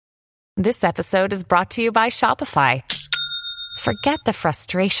This episode is brought to you by Shopify. Forget the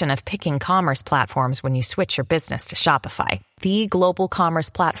frustration of picking commerce platforms when you switch your business to Shopify, the global commerce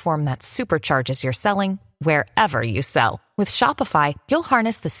platform that supercharges your selling wherever you sell. With Shopify, you'll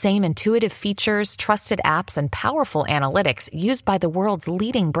harness the same intuitive features, trusted apps, and powerful analytics used by the world's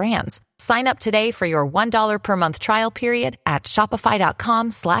leading brands. Sign up today for your $1 per month trial period at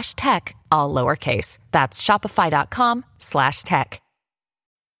shopify.com/tech, all lowercase. That's shopify.com/tech.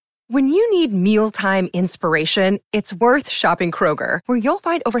 When you need mealtime inspiration, it's worth shopping Kroger, where you'll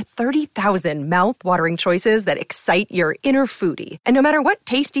find over 30,000 mouth-watering choices that excite your inner foodie. And no matter what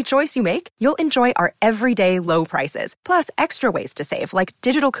tasty choice you make, you'll enjoy our everyday low prices, plus extra ways to save, like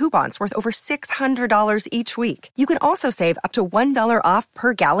digital coupons worth over $600 each week. You can also save up to $1 off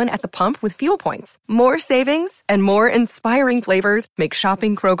per gallon at the pump with fuel points. More savings and more inspiring flavors make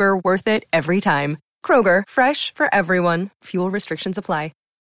shopping Kroger worth it every time. Kroger, fresh for everyone. Fuel restrictions apply.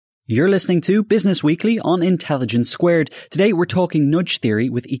 You're listening to Business Weekly on Intelligence Squared. Today we're talking nudge theory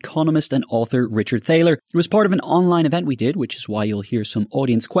with economist and author Richard Thaler. It was part of an online event we did, which is why you'll hear some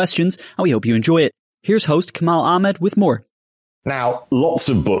audience questions, and we hope you enjoy it. Here's host Kamal Ahmed with more. Now, lots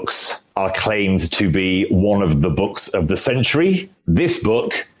of books are claimed to be one of the books of the century. This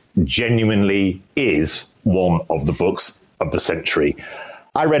book genuinely is one of the books of the century.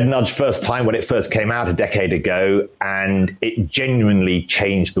 I read Nudge first time when it first came out a decade ago, and it genuinely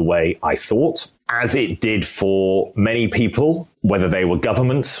changed the way I thought, as it did for many people, whether they were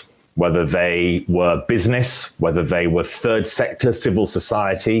government, whether they were business, whether they were third sector, civil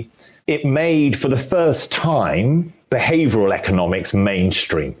society. It made, for the first time, behavioral economics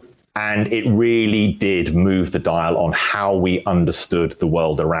mainstream. And it really did move the dial on how we understood the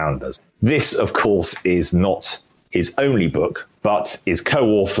world around us. This, of course, is not his only book, but is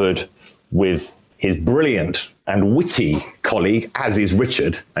co-authored with his brilliant and witty colleague, as is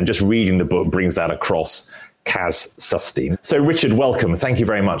Richard, and just reading the book brings that across, Kaz Sustein. So Richard, welcome. Thank you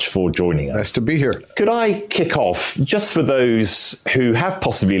very much for joining us. Nice to be here. Could I kick off, just for those who have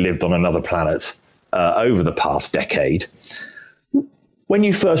possibly lived on another planet over the past decade, when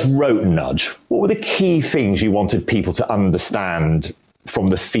you first wrote Nudge, what were the key things you wanted people to understand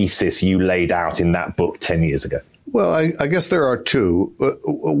from the thesis you laid out in that book 10 years ago? Well, I guess there are two.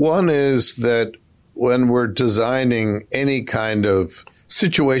 One is that when we're designing any kind of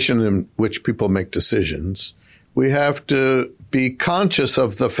situation in which people make decisions, we have to be conscious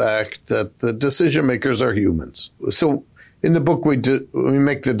of the fact that the decision makers are humans. So in the book, we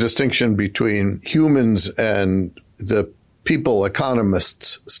make the distinction between humans and the people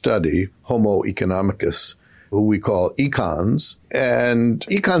economists study, Homo economicus, who we call econs. And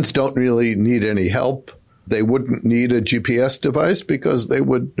econs don't really need any help. They wouldn't need a GPS device because they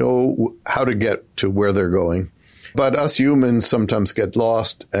would know how to get to where they're going. But us humans sometimes get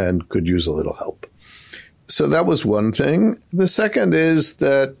lost and could use a little help. So that was one thing. The second is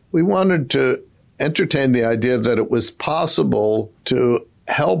that we wanted to entertain the idea that it was possible to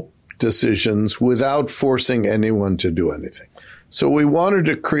help decisions without forcing anyone to do anything. So we wanted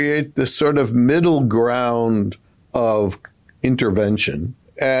to create this sort of middle ground of intervention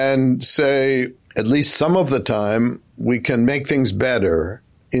and say, at least some of the time, we can make things better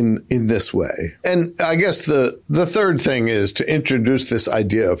in this way. And I guess the third thing is to introduce this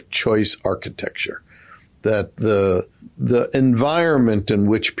idea of choice architecture, that the environment in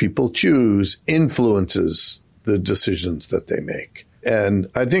which people choose influences the decisions that they make. And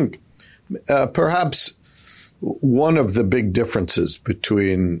I think perhaps one of the big differences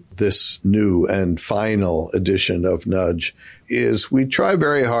between this new and final edition of Nudge is we try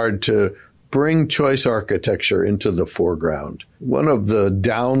very hard to bring choice architecture into the foreground. One of the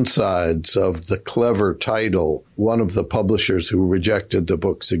downsides of the clever title, one of the publishers who rejected the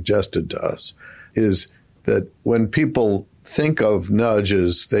book suggested to us, is that when people think of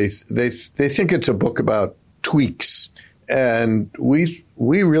nudges, they think it's a book about tweaks. And we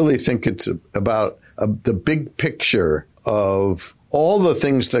really think it's about the big picture of all the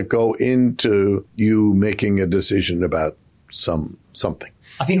things that go into you making a decision about something.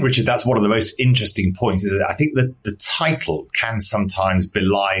 I think, Richard, that's one of the most interesting points, is that I think that the title can sometimes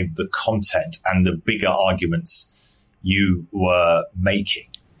belie the content and the bigger arguments you were making.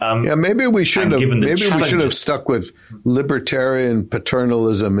 Maybe we should have stuck with libertarian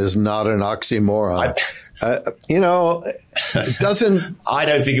paternalism is not an oxymoron. It doesn't. I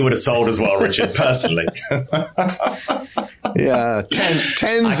don't think it would have sold as well, Richard, personally. Yeah,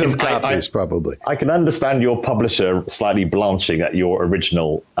 tens of copies probably. I can understand your publisher slightly blanching at your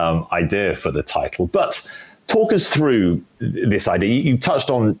original idea for the title, but talk us through this idea. You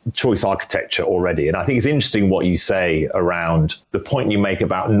touched on choice architecture already, and I think it's interesting what you say around the point you make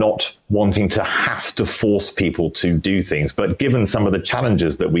about not wanting to have to force people to do things. But given some of the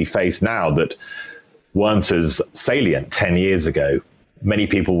challenges that we face now that weren't as salient 10 years ago, many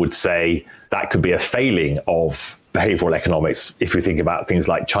people would say that could be a failing of behavioral economics if we think about things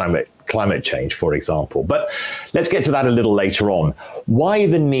like climate change, for example. But let's get to that a little later on. Why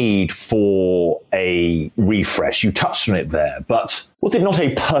the need for a refresh? You touched on it there, but was it not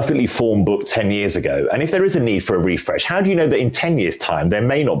a perfectly formed book 10 years ago? And if there is a need for a refresh, how do you know that in 10 years' time there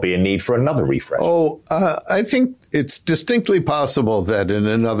may not be a need for another refresh? I think it's distinctly possible that in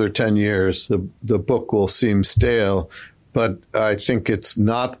another 10 years the book will seem stale. But I think it's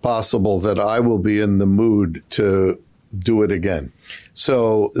not possible that I will be in the mood to do it again.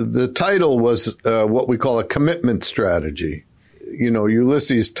 So the title was what we call a commitment strategy. You know,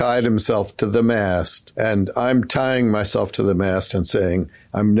 Ulysses tied himself to the mast, and I'm tying myself to the mast and saying,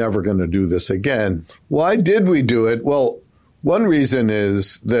 I'm never going to do this again. Why did we do it? Well, one reason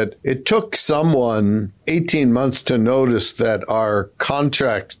is that it took someone 18 months to notice that our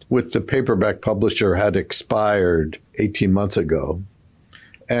contract with the paperback publisher had expired 18 months ago.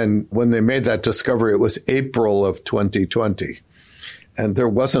 And when they made that discovery, it was April of 2020. And there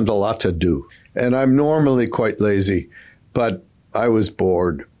wasn't a lot to do. And I'm normally quite lazy, but I was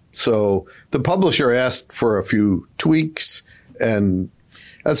bored. So the publisher asked for a few tweaks, and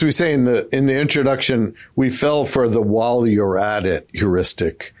as we say in the introduction, we fell for the while you're at it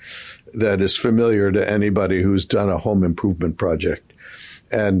heuristic that is familiar to anybody who's done a home improvement project.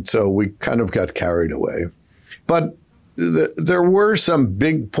 And so we kind of got carried away. But there were some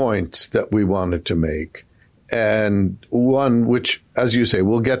big points that we wanted to make. And one, which, as you say,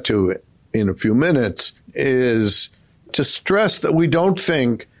 we'll get to in a few minutes, is to stress that we don't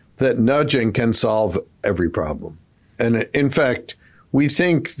think that nudging can solve every problem. And in fact, we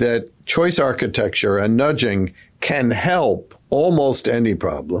think that choice architecture and nudging can help almost any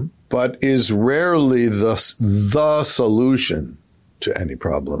problem, but is rarely the solution to any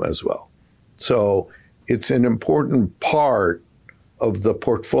problem as well. So it's an important part of the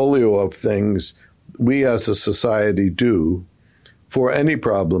portfolio of things we as a society do for any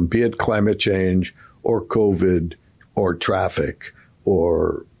problem, be it climate change or COVID or traffic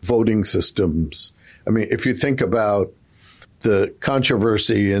or voting systems. I mean, if you think about the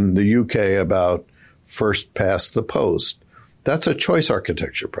controversy in the UK about first past the post, that's a choice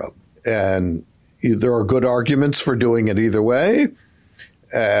architecture problem. And there are good arguments for doing it either way.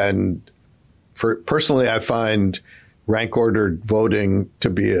 And personally, I find rank ordered voting to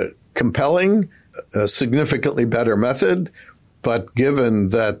be a compelling, a significantly better method. But given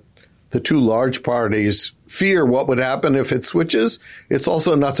that the two large parties fear what would happen if it switches, it's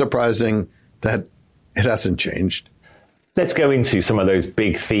also not surprising that it hasn't changed. Let's go into some of those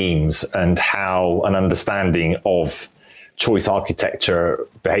big themes and how an understanding of choice architecture,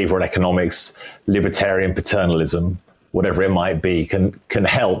 behavioral economics, libertarian paternalism, whatever it might be, can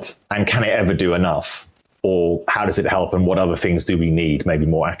help, and can it ever do enough? Or how does it help, and what other things do we need, maybe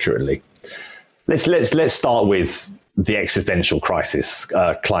more accurately? Let's start with the existential crisis,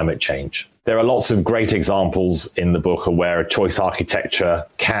 climate change. There are lots of great examples in the book of where a choice architecture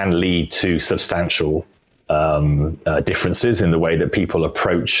can lead to substantial differences in the way that people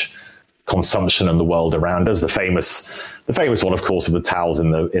approach consumption and the world around us. The famous one, of course, of the towels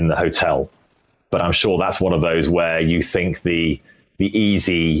in the hotel. But I'm sure that's one of those where you think the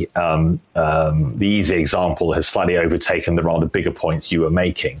easy example has slightly overtaken the rather bigger points you were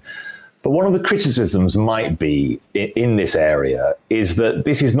making. But one of the criticisms might be in this area is that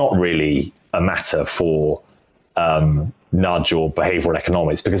this is not really a matter for nudge or behavioral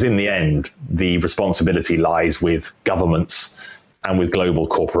economics, because in the end, the responsibility lies with governments and with global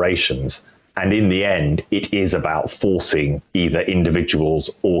corporations. And in the end, it is about forcing either individuals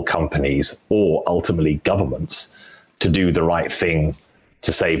or companies or ultimately governments to do the right thing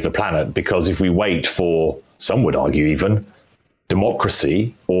to save the planet. Because if we wait for, some would argue even,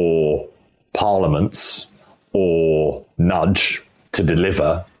 democracy or parliaments or nudge to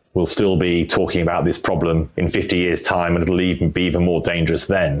deliver, we'll still be talking about this problem in 50 years' time, and it'll even be even more dangerous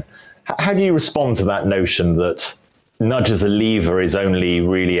then. How do you respond to that notion that nudge as a lever is only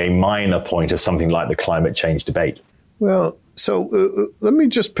really a minor point of something like the climate change debate? Well, so let me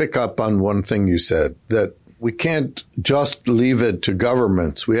just pick up on one thing you said, that we can't just leave it to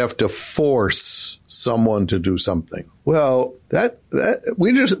governments. We have to force someone to do something. Well,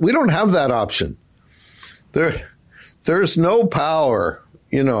 we don't have that option. There's no power,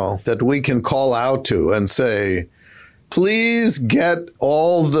 that we can call out to and say, please get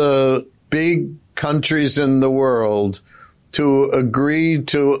all the big countries in the world to agree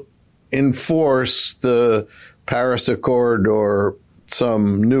to enforce the Paris Accord or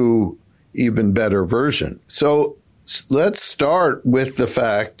some new, even better version. So let's start with the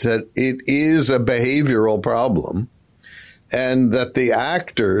fact that it is a behavioral problem and that the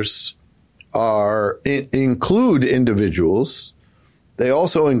actors include individuals. They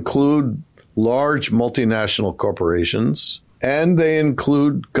also include large multinational corporations, and they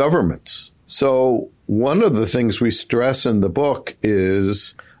include governments. So one of the things we stress in the book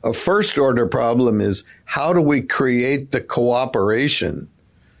is a first-order problem is how do we create the cooperation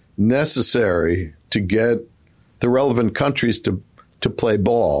necessary to get the relevant countries to play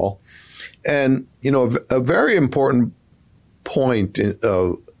ball. And, a very important point in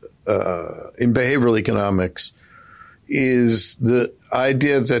behavioral economics is the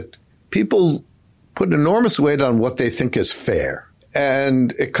idea that people put enormous weight on what they think is fair.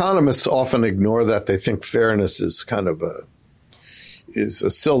 And economists often ignore that. They think fairness is kind of a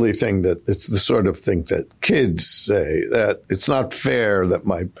silly thing, that it's the sort of thing that kids say, that it's not fair that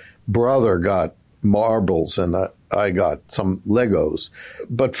my brother got marbles and I got some Legos.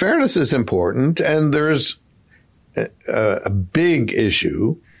 But fairness is important, and there's a big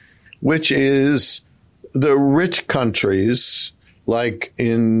issue, which is the rich countries, like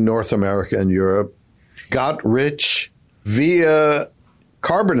in North America and Europe, got rich via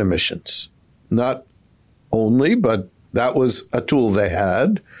carbon emissions. Not only, but that was a tool they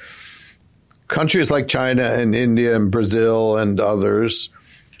had. Countries like China and India and Brazil and others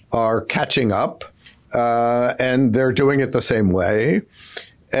are catching up, and they're doing it the same way.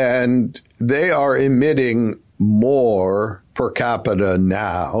 And they are emitting more per capita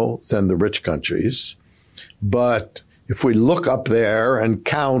now than the rich countries. But if we look up there and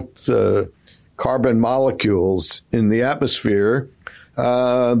count the carbon molecules in the atmosphere,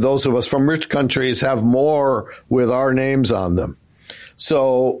 those of us from rich countries have more with our names on them.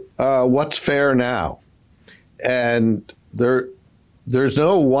 So what's fair now? And there's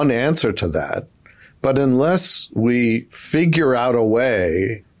no one answer to that. But unless we figure out a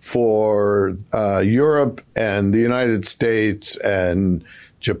way for Europe and the United States and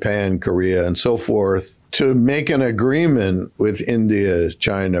Japan, Korea, and so forth to make an agreement with India,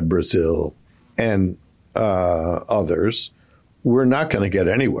 China, Brazil, and others, we're not going to get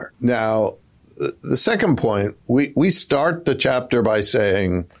anywhere. Now, the second point, we start the chapter by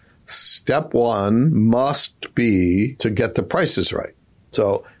saying step one must be to get the prices right.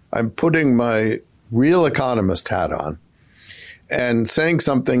 So I'm putting my real economist hat on and saying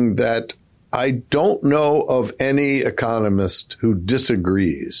something that I don't know of any economist who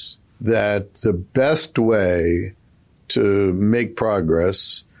disagrees that the best way to make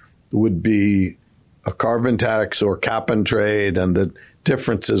progress would be a carbon tax or cap and trade, and the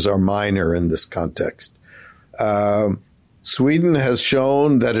differences are minor in this context. Sweden has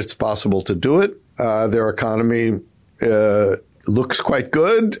shown that it's possible to do it. Their economy looks quite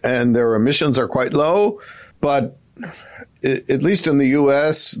good, and their emissions are quite low. But at least in the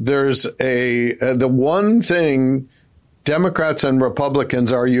U.S., there's the one thing Democrats and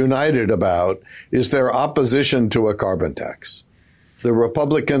Republicans are united about is their opposition to a carbon tax. The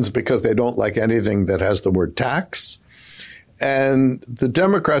Republicans, because they don't like anything that has the word tax. And the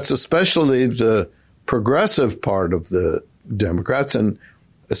Democrats, especially the progressive part of the Democrats, and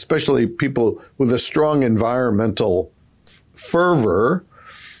especially people with a strong environmental fervor,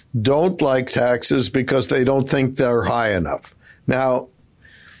 don't like taxes because they don't think they're high enough. Now,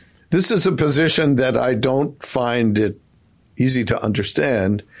 this is a position that I don't find it easy to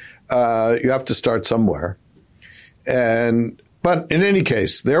understand. You have to start somewhere. But in any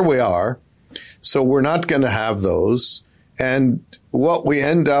case, there we are. So we're not going to have those. And what we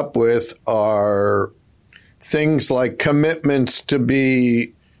end up with are things like commitments to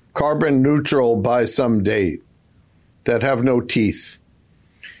be carbon neutral by some date that have no teeth.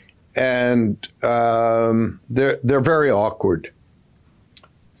 And they're very awkward.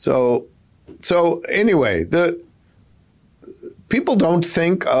 So anyway, the people don't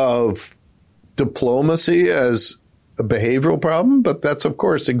think of diplomacy as a behavioral problem, but that's, of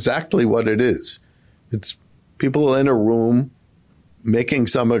course, exactly what it is. It's people in a room making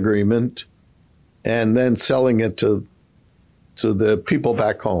some agreement and then selling it to the people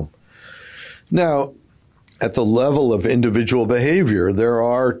back home. Now, at the level of individual behavior, there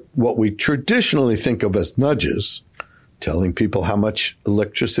are what we traditionally think of as nudges, telling people how much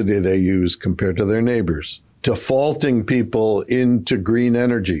electricity they use compared to their neighbors, defaulting people into green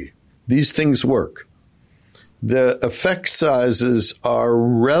energy. These things work. The effect sizes are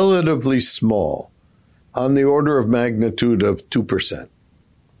relatively small, on the order of magnitude of 2%.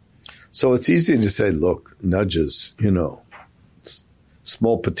 So it's easy to say, look, nudges,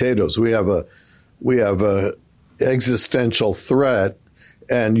 small potatoes. We have a existential threat,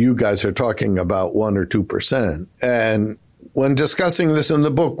 and you guys are talking about 1 or 2%. And when discussing this in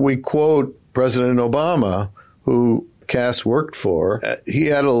the book, we quote President Obama, who Cass worked for. He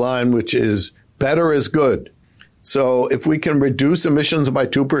had a line which is, better is good. So if we can reduce emissions by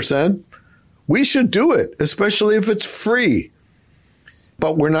 2%, we should do it, especially if it's free.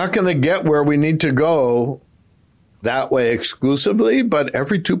 But we're not going to get where we need to go that way exclusively, but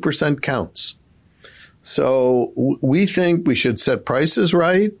every 2% counts. So we think we should set prices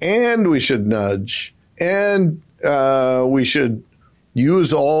right, and we should nudge, and we should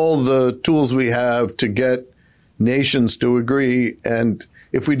use all the tools we have to get nations to agree. And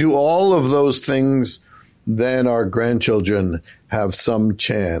if we do all of those things, then our grandchildren have some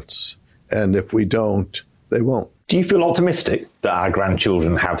chance. And if we don't, they won't. Do you feel optimistic that our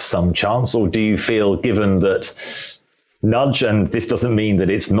grandchildren have some chance? Or do you feel, given that nudge, and this doesn't mean that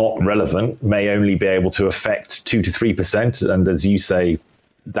it's not relevant, may only be able to affect 2 to 3%, and as you say,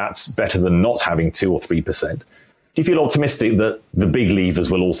 that's better than not having 2 or 3%. Do you feel optimistic that the big levers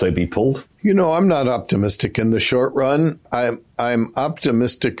will also be pulled? I'm not optimistic in the short run. I'm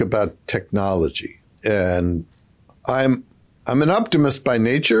optimistic about technology, and I'm an optimist by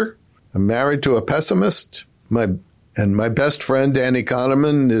nature. I'm married to a pessimist. My best friend, Danny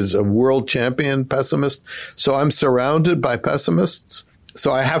Kahneman, is a world champion pessimist. So I'm surrounded by pessimists.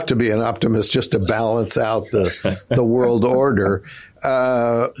 So I have to be an optimist just to balance out the world order.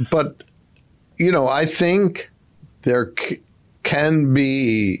 But I think there can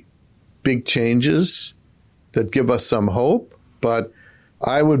be big changes that give us some hope. But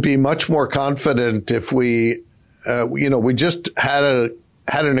I would be much more confident if we just had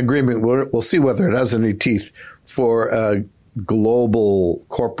an agreement. We'll see whether it has any teeth for a global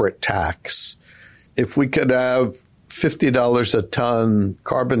corporate tax. If we could have $50 a ton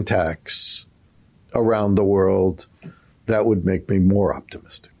carbon tax around the world, that would make me more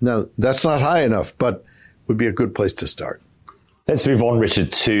optimistic. Now, that's not high enough, but would be a good place to start. Let's move on,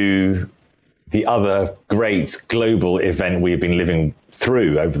 Richard, to the other great global event we've been living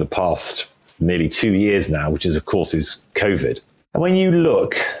through over the past nearly 2 years now, which is, of course, is COVID. And when you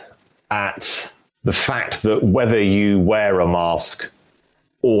look at the fact that whether you wear a mask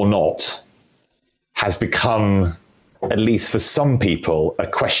or not has become, at least for some people, a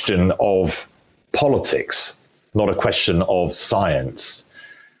question of politics, not a question of science.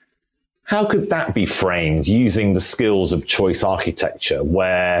 How could that be framed using the skills of choice architecture,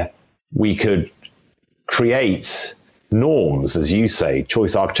 where we could create norms, as you say?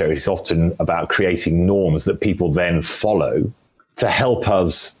 Choice architecture is often about creating norms that people then follow to help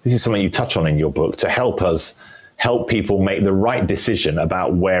us. This is something you touch on in your book, to help people make the right decision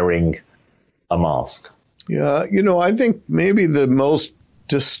about wearing a mask. Yeah, I think maybe the most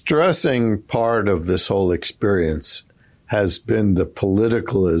distressing part of this whole experience has been the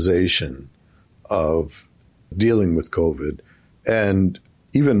politicalization of dealing with COVID, and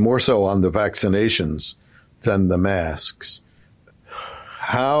even more so on the vaccinations than the masks.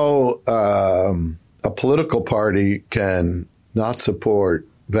 How a political party can not support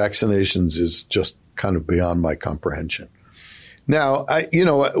vaccinations is just kind of beyond my comprehension. Now,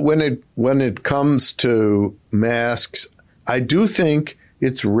 when it comes to masks, I do think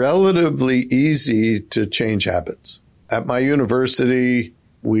it's relatively easy to change habits. At my university,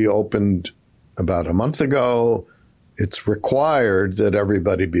 we opened about a month ago. It's required that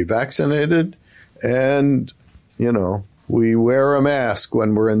everybody be vaccinated, and, we wear a mask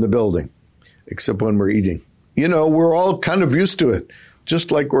when we're in the building, except when we're eating. We're all kind of used to it,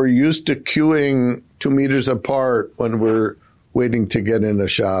 just like we're used to queuing 2 meters apart when we're waiting to get in a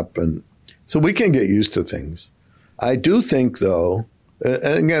shop. And so we can get used to things. I do think, though,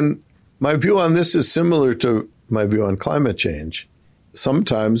 and again, my view on this is similar to my view on climate change.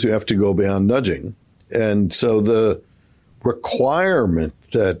 Sometimes you have to go beyond nudging. And so the requirement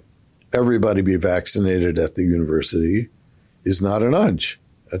that everybody be vaccinated at the university is not a nudge.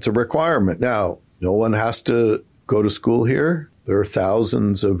 It's a requirement. Now, no one has to go to school here. There are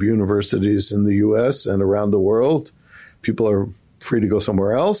thousands of universities in the U.S. and around the world. People are free to go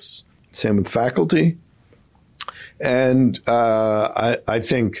somewhere else. Same with faculty. And I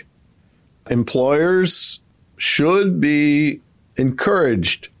think employers should be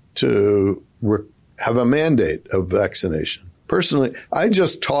encouraged to have a mandate of vaccination. Personally, I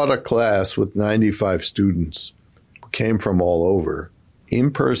just taught a class with 95 students who came from all over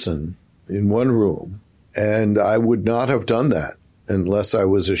in person in one room, and I would not have done that unless I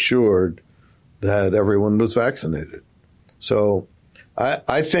was assured that everyone was vaccinated. So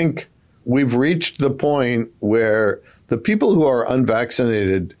I think we've reached the point where the people who are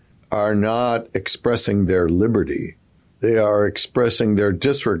unvaccinated are not expressing their liberty. They are expressing their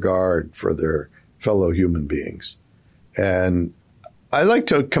disregard for their fellow human beings. And I like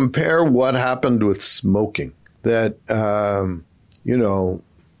to compare what happened with smoking. That,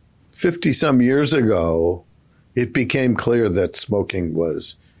 50 some years ago, it became clear that smoking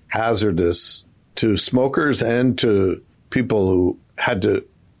was hazardous to smokers and to people who had to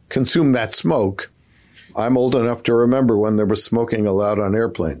consume that smoke. I'm old enough to remember when there was smoking allowed on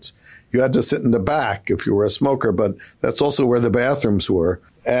airplanes. You had to sit in the back if you were a smoker, but that's also where the bathrooms were.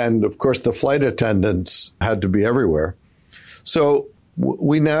 And, of course, the flight attendants had to be everywhere. So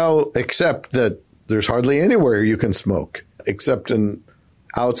we now accept that there's hardly anywhere you can smoke except in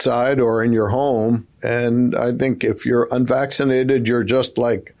outside or in your home. And I think if you're unvaccinated, you're just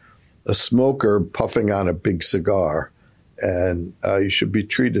like a smoker puffing on a big cigar, and you should be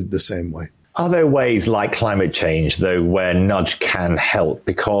treated the same way. Are there ways like climate change, though, where nudge can help?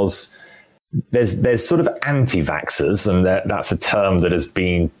 Because there's sort of anti-vaxxers, and that's a term that has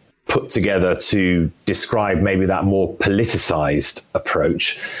been put together to describe maybe that more politicized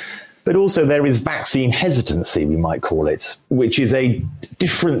approach. But also there is vaccine hesitancy, we might call it, which is a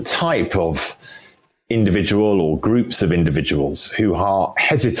different type of individual or groups of individuals who are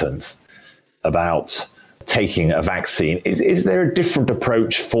hesitant about taking a vaccine. Is there a different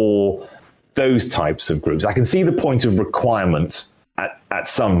approach for those types of groups? I can see the point of requirement at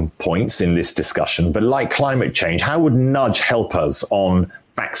some points in this discussion, but like climate change, how would nudge help us on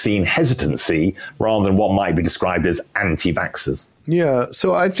vaccine hesitancy rather than what might be described as anti-vaxxers? Yeah,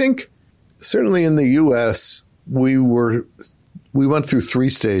 so I think certainly in the U.S., we went through 3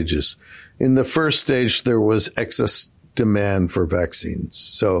 stages. In the first stage, there was excess demand for vaccines.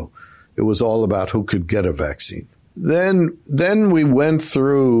 So it was all about who could get a vaccine. Then we went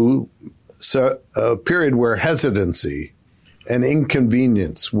through a period where hesitancy and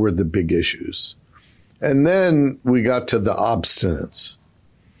inconvenience were the big issues. And then we got to the obstinance.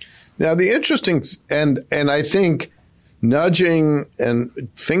 Now, the interesting, and I think nudging and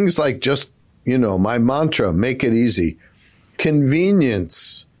things like just, my mantra, make it easy,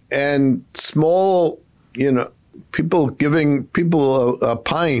 convenience and small, people giving people a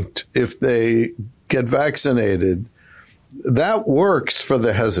pint if they get vaccinated, that works for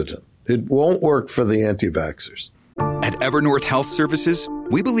the hesitant. It won't work for the anti-vaxxers. At Evernorth Health Services,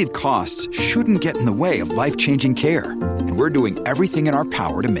 we believe costs shouldn't get in the way of life-changing care, and we're doing everything in our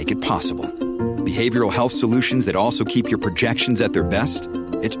power to make it possible. Behavioral health solutions that also keep your projections at their best?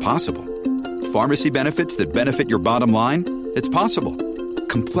 It's possible. Pharmacy benefits that benefit your bottom line? It's possible.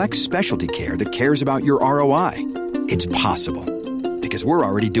 Complex specialty care that cares about your ROI? It's possible. Because we're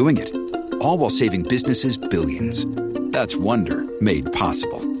already doing it. All while saving businesses billions. That's Wonder made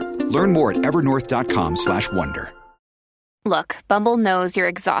possible. Learn more at evernorth.com/wonder. Look, Bumble knows you're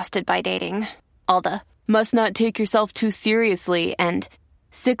exhausted by dating. All the must not take yourself too seriously and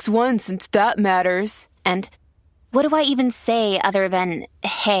 6'1" since that matters. And what do I even say other than,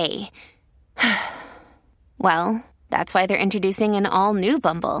 hey? Well, that's why they're introducing an all-new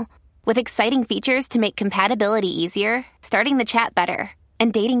Bumble with exciting features to make compatibility easier, starting the chat better,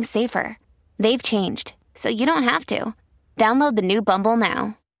 and dating safer. They've changed, so you don't have to. Download the new Bumble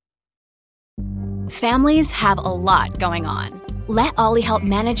now. Families have a lot going on. Let Ollie help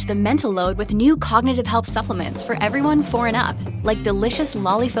manage the mental load with new cognitive help supplements for everyone 4 and up, like delicious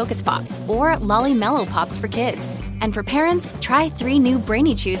Lolly Focus Pops or Lolly Mellow Pops for kids. And for parents, try 3 new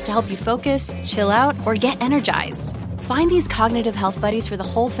Brainy Chews to help you focus, chill out, or get energized. Find these cognitive health buddies for the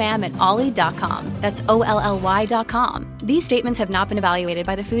whole fam at ollie.com. That's OLLY.com. These statements have not been evaluated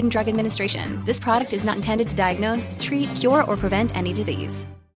by the Food and Drug Administration. This product is not intended to diagnose, treat, cure, or prevent any disease.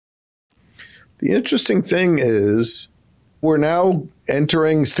 The interesting thing is we're now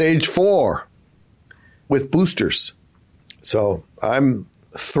entering stage 4 with boosters. So I'm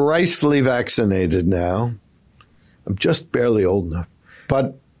thrisely vaccinated now. I'm just barely old enough.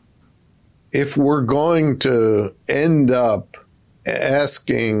 But if we're going to end up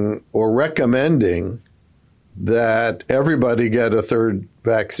asking or recommending that everybody get a 3rd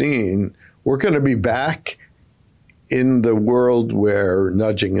vaccine, we're going to be back in the world where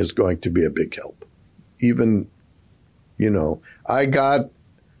nudging is going to be a big help. Even, I got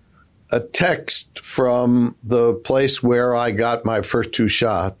a text from the place where I got my first 2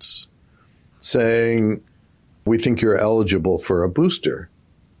 shots saying, we think you're eligible for a booster.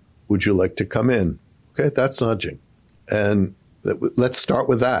 Would you like to come in? Okay, that's nudging. And let's start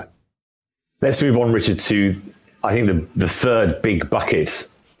with that. Let's move on, Richard, to, I think, the third big bucket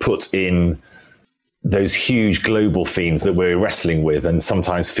put in those huge global themes that we're wrestling with, and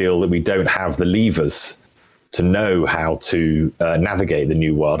sometimes feel that we don't have the levers to know how to navigate the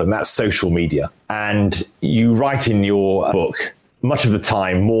new world, and that's social media. And you write in your book, much of the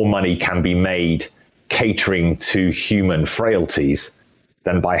time, more money can be made catering to human frailties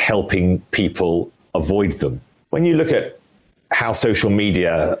than by helping people avoid them. When you look at how social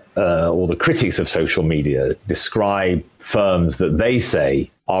media, or the critics of social media, describe firms that they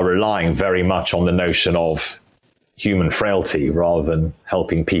say are relying very much on the notion of human frailty rather than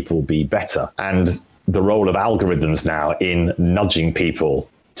helping people be better, and the role of algorithms now in nudging people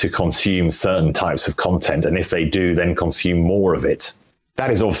to consume certain types of content, and if they do, then consume more of it.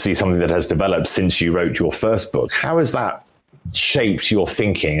 That is obviously something that has developed since you wrote your first book. How has that shaped your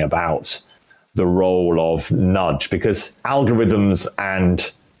thinking about the role of nudge? Because algorithms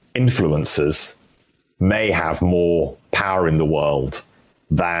and influencers may have more power in the world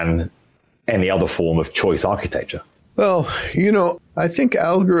than any other form of choice architecture. Well, I think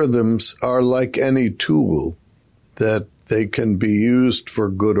algorithms are like any tool that they can be used for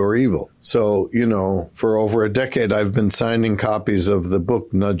good or evil. So, for over a decade, I've been signing copies of the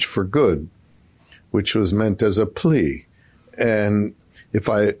book Nudge for Good, which was meant as a plea. And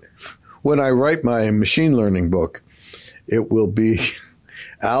when I write my machine learning book, it will be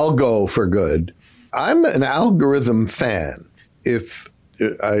Algo for Good. I'm an algorithm fan. If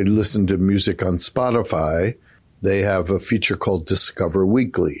I listen to music on Spotify, they have a feature called Discover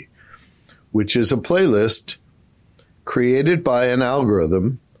Weekly, which is a playlist created by an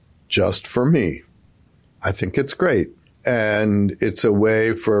algorithm just for me. I think it's great. And it's a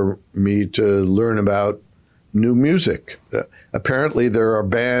way for me to learn about new music. Apparently, there are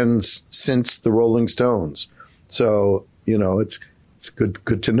bands since the Rolling Stones. So, it's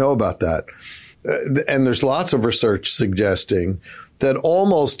good to know about that. And there's lots of research suggesting that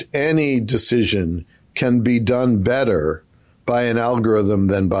almost any decision can be done better by an algorithm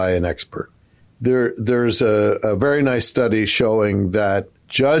than by an expert. There's a very nice study showing that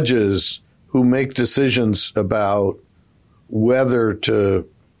judges who make decisions about whether to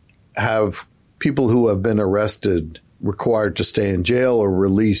have people who have been arrested required to stay in jail or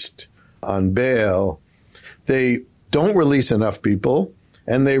released on bail, they don't release enough people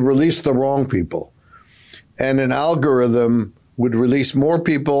and they release the wrong people. And an algorithm would release more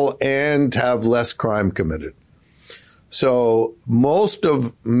people and have less crime committed. So most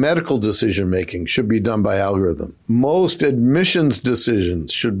of medical decision-making should be done by algorithm. Most admissions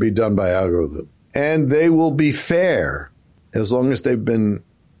decisions should be done by algorithm. And they will be fair as long as they've been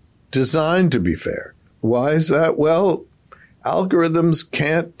designed to be fair. Why is that? Well, algorithms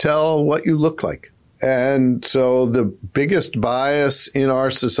can't tell what you look like. And so the biggest bias in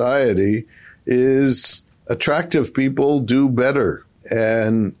our society is attractive people do better.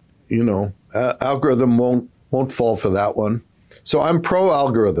 And, algorithm won't fall for that one. So I'm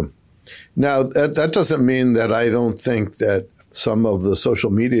pro-algorithm. Now, that doesn't mean that I don't think that some of the social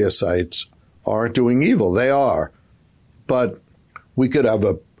media sites aren't doing evil. They are. But we could have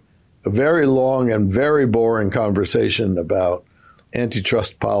a very long and very boring conversation about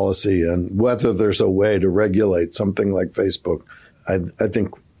antitrust policy and whether there's a way to regulate something like Facebook. I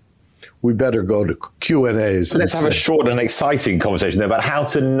think we better go to Q&As. Let's have a short and exciting conversation about how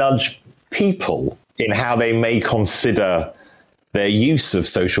to nudge people in how they may consider their use of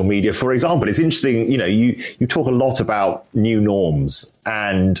social media. For example, it's interesting, you talk a lot about new norms,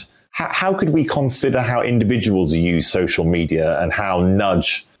 and how could we consider how individuals use social media and how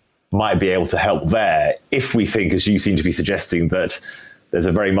nudge might be able to help there, if we think, as you seem to be suggesting, that there's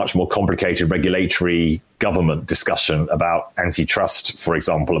a very much more complicated regulatory government discussion about antitrust, for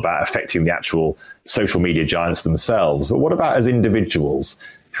example, about affecting the actual social media giants themselves. But what about as individuals,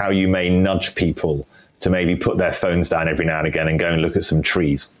 how you may nudge people to maybe put their phones down every now and again and go and look at some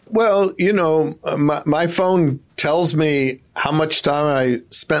trees? Well, my phone tells me how much time I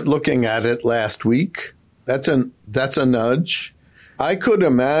spent looking at it last week. That's a nudge. I could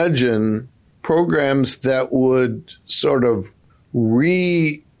imagine programs that would sort of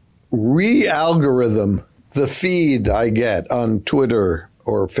re-algorithm the feed I get on Twitter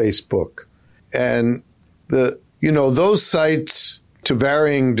or Facebook. And those sites, to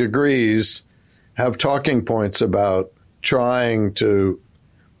varying degrees, have talking points about trying to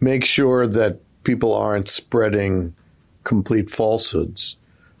make sure that people aren't spreading complete falsehoods.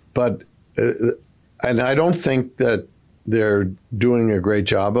 But, and I don't think that they're doing a great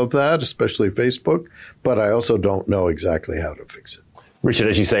job of that, especially Facebook, but I also don't know exactly how to fix it. Richard,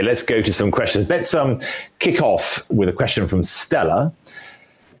 as you say, let's go to some questions. Let's kick off with a question from Stella.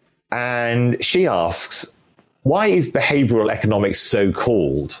 And she asks, why is behavioral economics so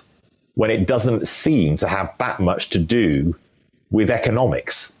called when it doesn't seem to have that much to do with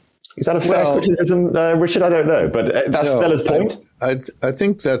economics. Is that a fair criticism, Richard? I don't know, but that's Stella's point. I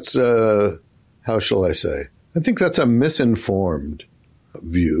think that's, how shall I say? I think that's a misinformed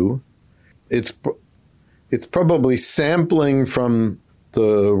view. It's probably sampling from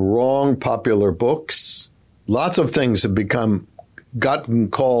the wrong popular books. Lots of things have gotten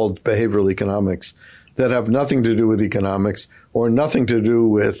called behavioral economics that have nothing to do with economics or nothing to do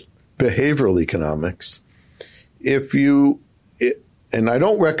with behavioral economics. And I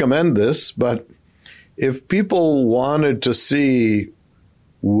don't recommend this, but if people wanted to see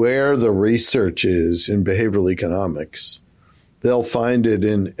where the research is in behavioral economics, they'll find it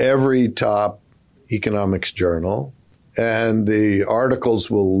in every top economics journal, and the articles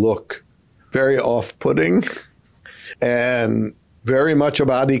will look very off-putting and very much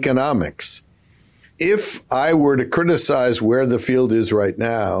about economics. If I were to criticize where the field is right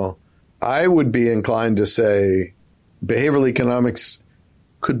now, I would be inclined to say behavioral economics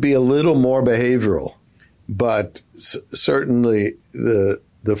could be a little more behavioral. But certainly the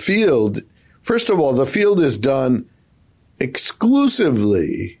field, first of all, the field is done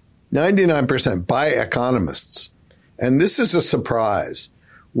exclusively, 99%, by economists. And this is a surprise.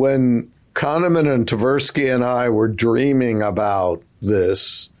 When Kahneman and Tversky and I were dreaming about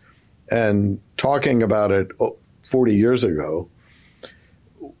this and talking about it 40 years ago,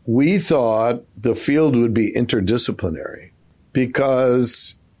 we thought the field would be interdisciplinary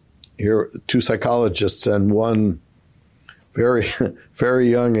because here are two psychologists and one very, very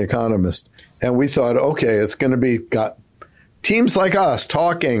young economist. And we thought, okay, it's going to be got teams like us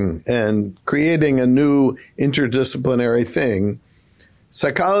talking and creating a new interdisciplinary thing.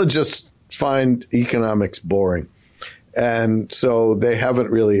 Psychologists find economics boring. And so they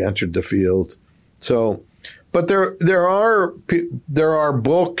haven't really entered the field. So, but there are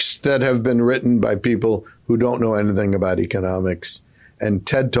books that have been written by people who don't know anything about economics, and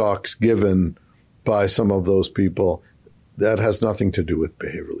TED Talks given by some of those people that has nothing to do with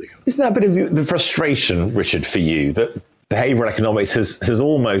behavioral economics. Isn't that a bit of the frustration, Richard, for you, that behavioral economics has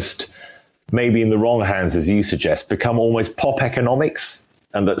almost, maybe in the wrong hands, as you suggest, become almost pop economics,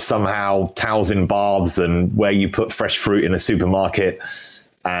 and that somehow towels in baths and where you put fresh fruit in a supermarket,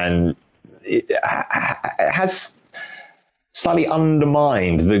 and it has slightly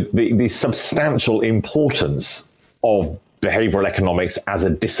undermined the substantial importance of behavioral economics as a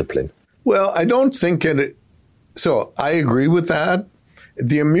discipline? Well, I don't think it. So I agree with that.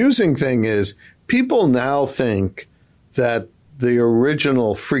 The amusing thing is people now think that the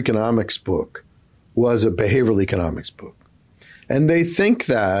original Freakonomics book was a behavioral economics book. And they think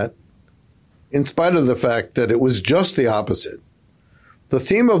that in spite of the fact that it was just the opposite. The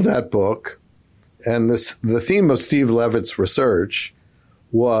theme of that book and the theme of Steve Levitt's research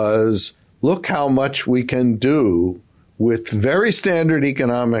was, look how much we can do with very standard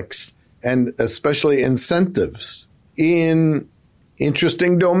economics and especially incentives in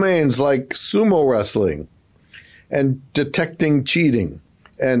interesting domains like sumo wrestling and detecting cheating.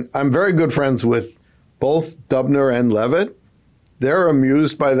 And I'm very good friends with both Dubner and Levitt. They're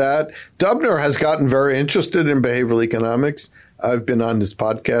amused by that. Dubner has gotten very interested in behavioral economics. I've been on his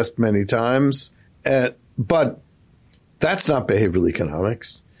podcast many times. But that's not behavioral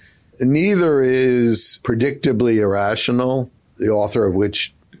economics. Neither is Predictably Irrational, the author of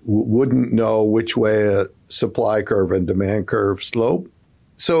which wouldn't know which way a supply curve and demand curve slope.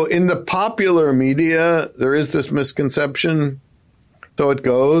 So in the popular media, there is this misconception, so it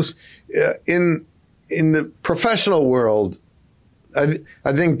goes. In the professional world,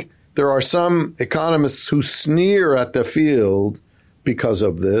 I think there are some economists who sneer at the field because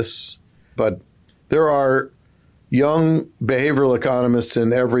of this, but there are young behavioral economists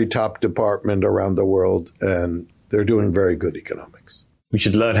in every top department around the world, and they're doing very good economics. We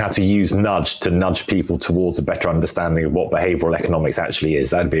should learn how to use nudge to nudge people towards a better understanding of what behavioral economics actually is.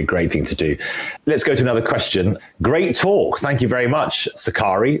 That'd be a great thing to do. Let's go to another question. Great talk. Thank you very much,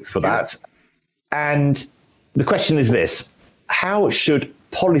 Sakari, for that. And the question is this: how should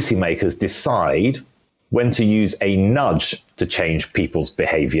policymakers decide when to use a nudge to change people's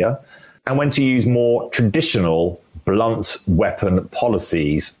behavior and when to use more traditional blunt weapon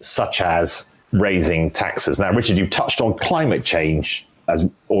policies, such as raising taxes? Now, Richard, you've touched on climate change as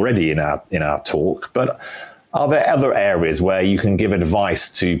already in our talk, but are there other areas where you can give advice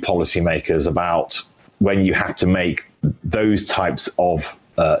to policymakers about when you have to make those types of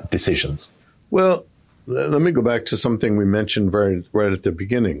decisions? Well, let me go back to something we mentioned right at the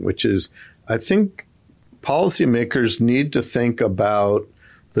beginning, which is I think policymakers need to think about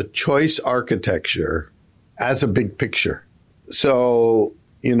the choice architecture as a big picture. So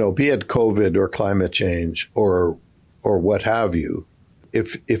be it COVID or climate change or what have you,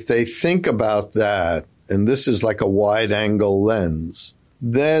 if they think about that, and this is like a wide angle lens,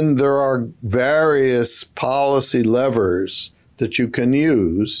 then there are various policy levers that you can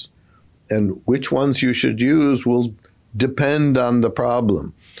use, and which ones you should use will depend on the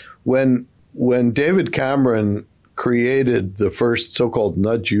problem. When David Cameron created the first so-called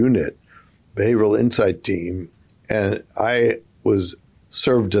nudge unit, behavioral insight team, and I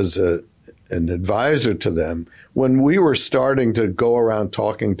served as an advisor to them, when we were starting to go around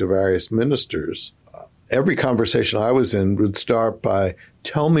talking to various ministers, every conversation I was in would start by,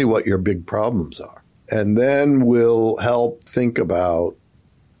 tell me what your big problems are. And then we'll help think about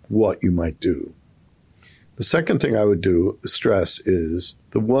what you might do. The second thing I would stress is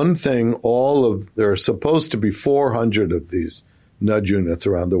the one thing there are supposed to be 400 of these nudge units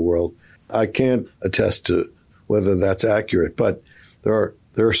around the world. I can't attest to whether that's accurate, but there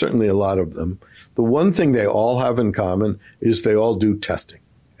are certainly a lot of them. The one thing they all have in common is they all do testing.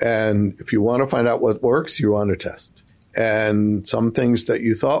 And if you want to find out what works, you want to test. And some things that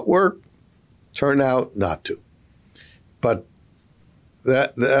you thought worked turn out not to. But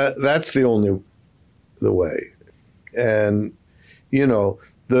that's the way. And,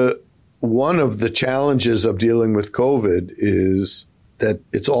 one of the challenges of dealing with COVID is that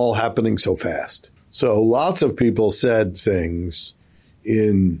it's all happening so fast. So lots of people said things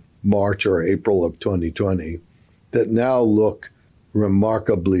in March or April of 2020 that now look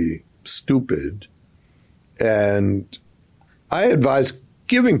remarkably stupid. And I advise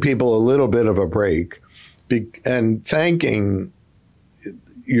giving people a little bit of a break and thanking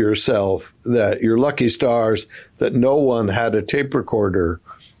yourself that you're lucky stars that no one had a tape recorder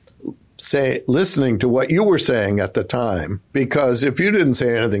listening to what you were saying at the time. Because if you didn't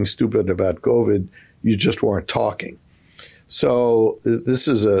say anything stupid about COVID, you just weren't talking. So this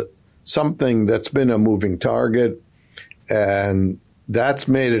is something that's been a moving target, and that's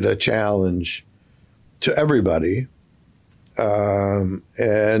made it a challenge to everybody.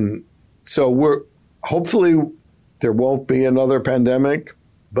 And so hopefully there won't be another pandemic,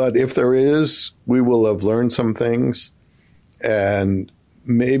 but if there is, we will have learned some things, and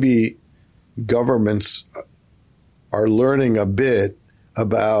maybe governments are learning a bit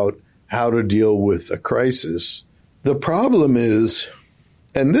about how to deal with a crisis. The problem is,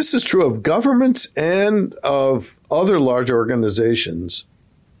 and this is true of governments and of other large organizations,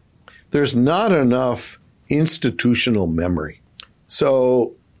 there's not enough institutional memory.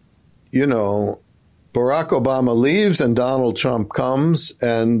 So, Barack Obama leaves and Donald Trump comes,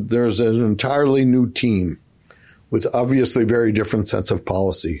 and there's an entirely new team with obviously very different sets of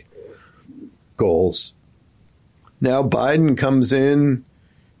policy goals. Now Biden comes in,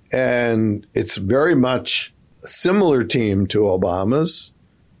 and it's very much a similar team to Obama's,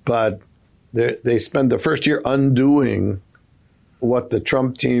 but they spend the first year undoing what the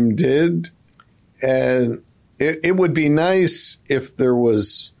Trump team did. And it would be nice if there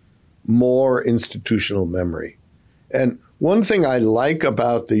was more institutional memory. And one thing I like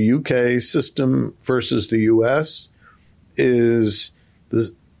about the UK system versus the US is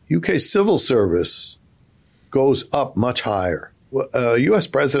the UK civil service goes up much higher. A U.S.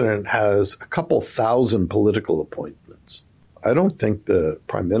 president has a couple thousand political appointments. I don't think the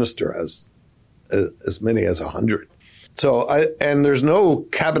prime minister has as many as 100. And there's no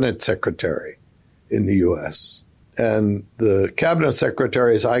cabinet secretary in the U.S. And the cabinet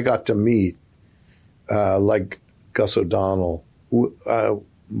secretaries I got to meet, like Gus O'Donnell,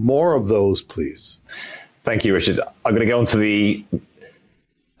 more of those, please. Thank you, Richard. I'm going to go on to the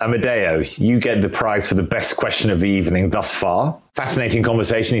Amadeo. You get the prize for the best question of the evening thus far. Fascinating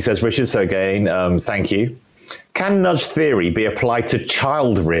conversation, he says, Richard. So again, thank you. Can nudge theory be applied to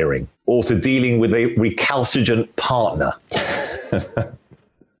child rearing or to dealing with a recalcitrant partner?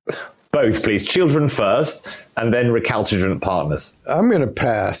 Both, please. Children first, and then recalcitrant partners. I'm going to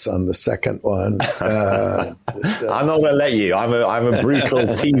pass on the second one. I'm not going to let you. I'm a brutal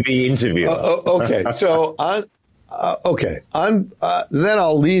TV interviewer. Okay, so then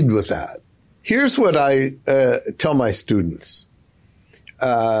I'll lead with that. Here's what I tell my students.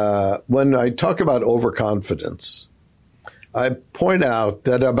 When I talk about overconfidence, I point out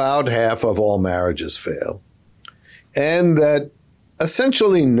that about half of all marriages fail, and that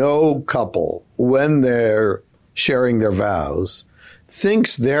essentially no couple, when they're sharing their vows,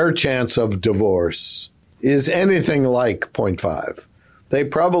 thinks their chance of divorce is anything like 0.5. They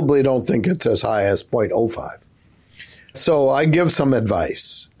probably don't think it's as high as 0.05. So I give some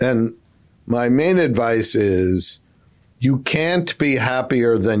advice. And my main advice is you can't be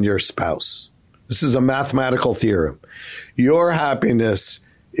happier than your spouse. This is a mathematical theorem. Your happiness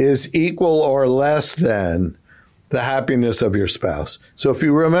is equal or less than the happiness of your spouse. So if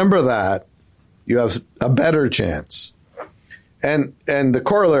you remember that, you have a better chance. And the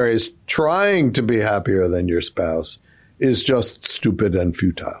corollary is trying to be happier than your spouse is just stupid and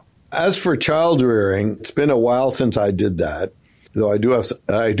futile. As for child rearing, it's been a while since I did that, though I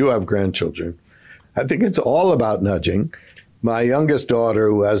do have grandchildren. I think it's all about nudging. My youngest daughter,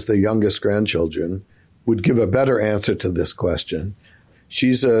 who has the youngest grandchildren, would give a better answer to this question.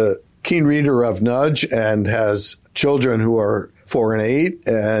 She's a keen reader of Nudge and has children who are 4 and 8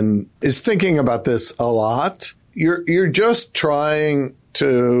 and is thinking about this a lot. You're just trying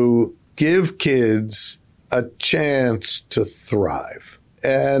to give kids a chance to thrive.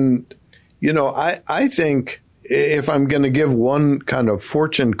 And, I think if I'm going to give one kind of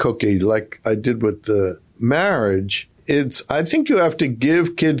fortune cookie like I did with the marriage, I think you have to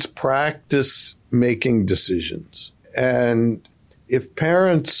give kids practice making decisions. And if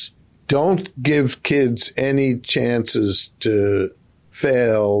parents don't give kids any chances to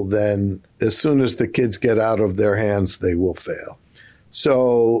fail, then as soon as the kids get out of their hands, they will fail.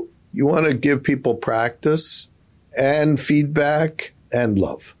 So you want to give people practice and feedback and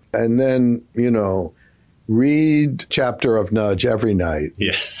love. And then, read chapter of Nudge every night.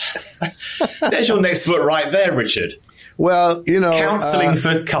 Yes. There's your next book right there, Richard. Well, Counseling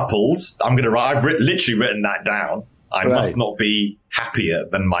for couples. I've literally written that down. I must not be happier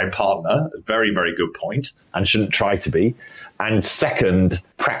than my partner. Very, very good point. And shouldn't try to be. And second,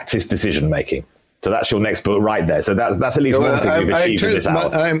 practice decision making. So that's your next book right there. So that's at least one thing you've achieved in this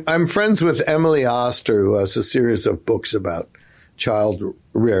hour. I'm friends with Emily Oster, who has a series of books about child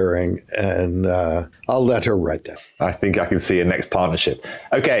rearing, and I'll let her write that. I think I can see a next partnership.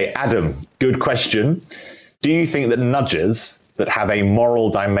 Okay, Adam, good question. Do you think that nudges that have a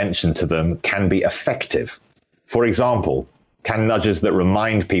moral dimension to them can be effective? For example, can nudges that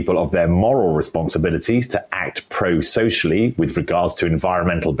remind people of their moral responsibilities to act pro-socially with regards to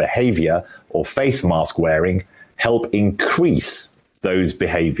environmental behavior or face mask wearing help increase those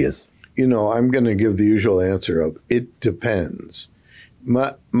behaviors? I'm going to give the usual answer of it depends.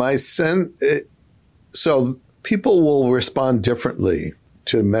 My sense, so people will respond differently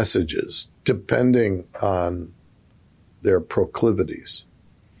to messages depending on their proclivities.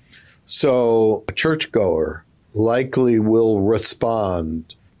 So a churchgoer likely will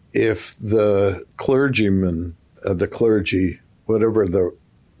respond if the clergyman, the clergy, whatever the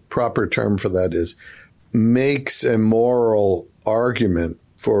proper term for that is, makes a moral argument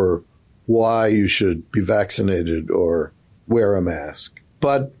for why you should be vaccinated or wear a mask.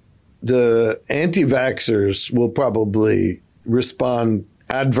 But the anti-vaxxers will probably respond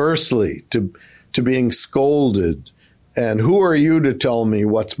adversely to being scolded. And who are you to tell me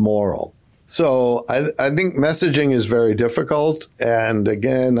what's moral? So I think messaging is very difficult. And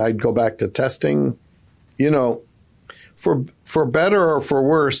again, I'd go back to testing. For better or for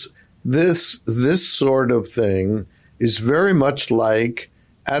worse, this sort of thing is very much like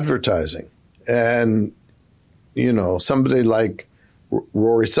advertising. And, somebody like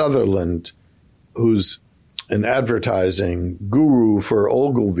Rory Sutherland, who's an advertising guru for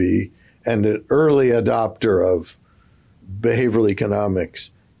Ogilvy and an early adopter of behavioral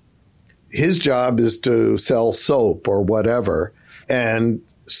economics, his job is to sell soap or whatever, and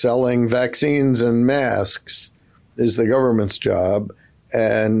selling vaccines and masks is the government's job.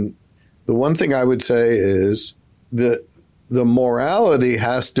 And the one thing I would say is the morality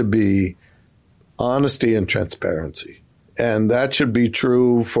has to be honesty and transparency. And that should be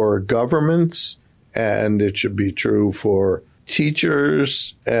true for governments, and it should be true for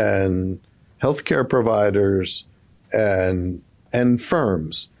teachers and healthcare providers and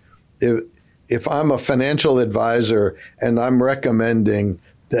firms. If I'm a financial advisor and I'm recommending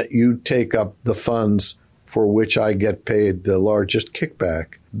that you take up the funds for which I get paid the largest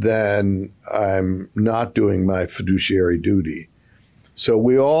kickback, then I'm not doing my fiduciary duty. So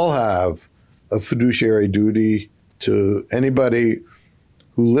we all have a fiduciary duty to anybody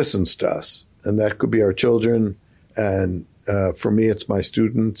who listens to us. And that could be our children. And for me, it's my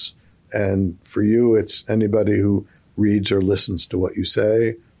students. And for you, it's anybody who reads or listens to what you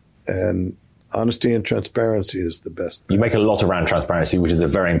say. And honesty and transparency is the best. You make a lot around transparency, which is a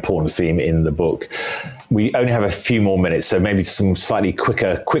very important theme in the book. We only have a few more minutes, so maybe some slightly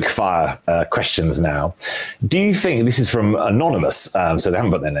quick fire questions now. Do you think, this is from Anonymous, so they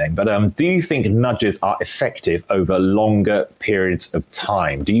haven't put their name, but do you think nudges are effective over longer periods of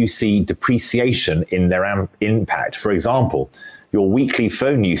time? Do you see depreciation in their impact? For example, your weekly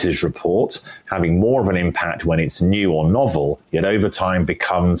phone usage report having more of an impact when it's new or novel, yet over time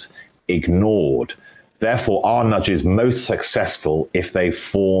becomes ignored. Therefore, are nudges most successful if they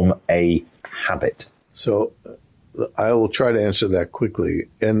form a habit? So I will try to answer that quickly.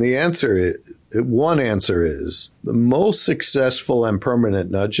 And the answer is, one answer is the most successful and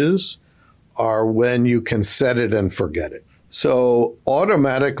permanent nudges are when you can set it and forget it. So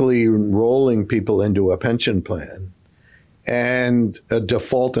automatically enrolling people into a pension plan and a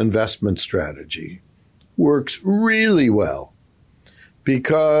default investment strategy works really well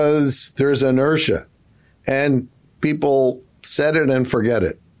because there's inertia and people set it and forget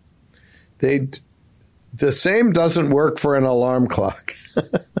it. The same doesn't work for an alarm clock.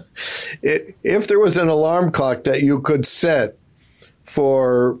 If there was an alarm clock that you could set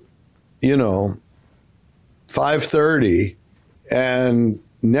for, 5:30 and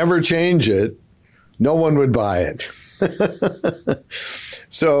never change it, no one would buy it.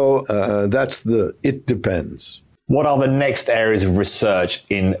 So it depends. What are the next areas of research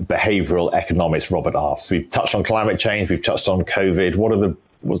in behavioral economics, Robert asks? We've touched on climate change, we've touched on COVID.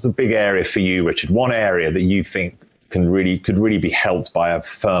 What's the big area for you, Richard? One area that you think could really be helped by a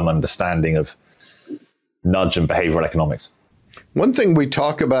firm understanding of nudge and behavioral economics? One thing we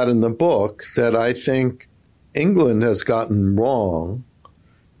talk about in the book that I think England has gotten wrong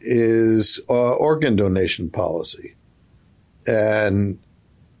is organ donation policy. And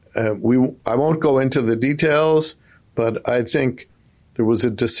I won't go into the details, but I think there was a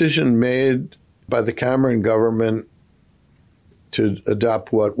decision made by the Cameron government to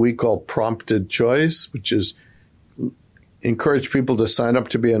adopt what we call prompted choice, which is encourage people to sign up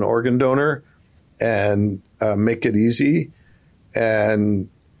to be an organ donor and make it easy. And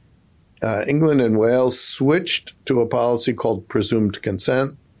England and Wales switched to a policy called presumed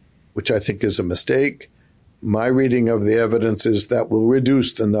consent, which I think is a mistake. My reading of the evidence is that will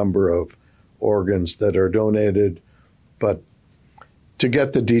reduce the number of organs that are donated. But to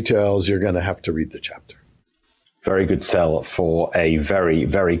get the details, you're going to have to read the chapter. Very good sell for a very,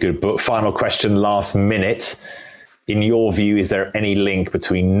 very good book. Final question, last minute. In your view, is there any link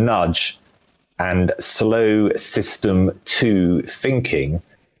between nudge and slow system 2 thinking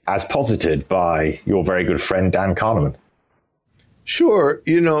as posited by your very good friend Dan Kahneman? Sure.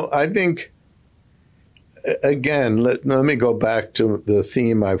 I think, again, let me go back to the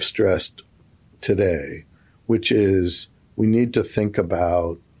theme I've stressed today, which is we need to think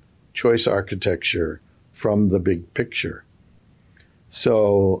about choice architecture from the big picture.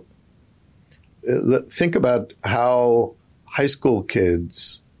 So think about how high school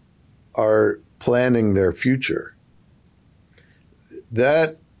kids are planning their future.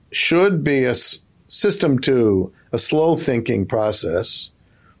 That should be a system 2, a slow thinking process,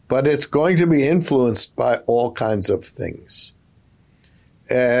 but it's going to be influenced by all kinds of things.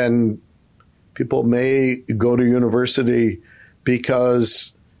 And people may go to university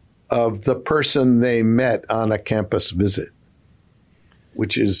because of the person they met on a campus visit,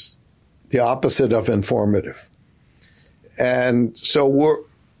 which is the opposite of informative. And so we're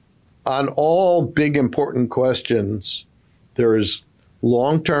on all big important questions, there is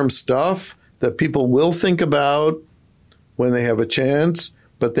long-term stuff that people will think about when they have a chance,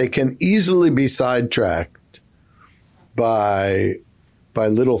 but they can easily be sidetracked by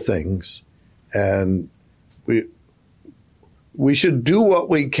little things. And we should do what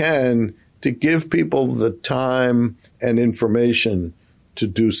we can to give people the time and information to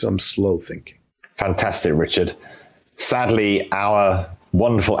do some slow thinking. Fantastic, Richard. Sadly, our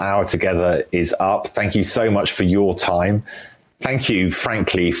wonderful hour together is up. Thank you so much for your time. Thank you,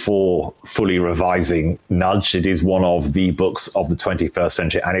 frankly, for fully revising Nudge. It is one of the books of the 21st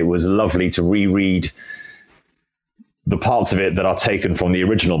century, and it was lovely to reread the parts of it that are taken from the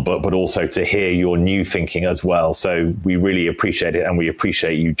original book, but also to hear your new thinking as well. So we really appreciate it, and we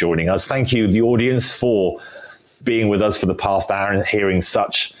appreciate you joining us. Thank you, the audience, for being with us for the past hour and hearing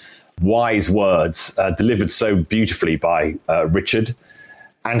such wise words delivered so beautifully by Richard.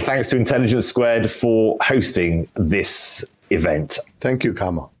 And thanks to Intelligence Squared for hosting this event. Thank you,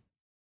 Kamal.